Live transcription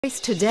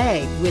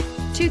Today with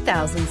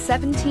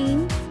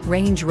 2017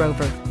 Range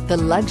Rover. The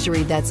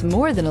luxury that's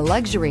more than a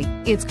luxury.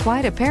 It's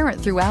quite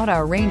apparent throughout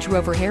our Range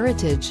Rover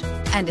heritage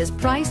and is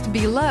priced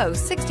below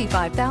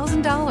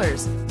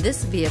 $65,000.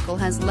 This vehicle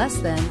has less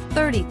than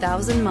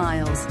 30,000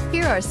 miles.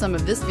 Here are some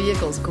of this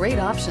vehicle's great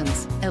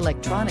options: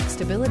 electronic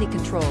stability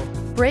control,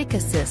 brake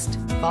assist,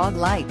 fog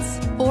lights,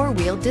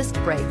 four-wheel disc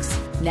brakes,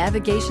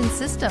 navigation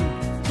system,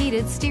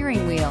 heated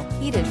steering wheel,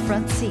 heated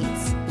front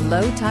seats,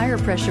 low tire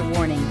pressure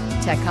warning,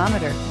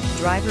 tachometer,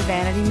 driver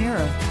vanity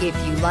mirror. If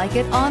you like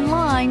it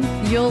online,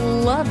 you'll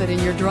love it in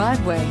your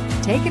driveway.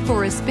 Take it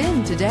for a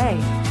spin today.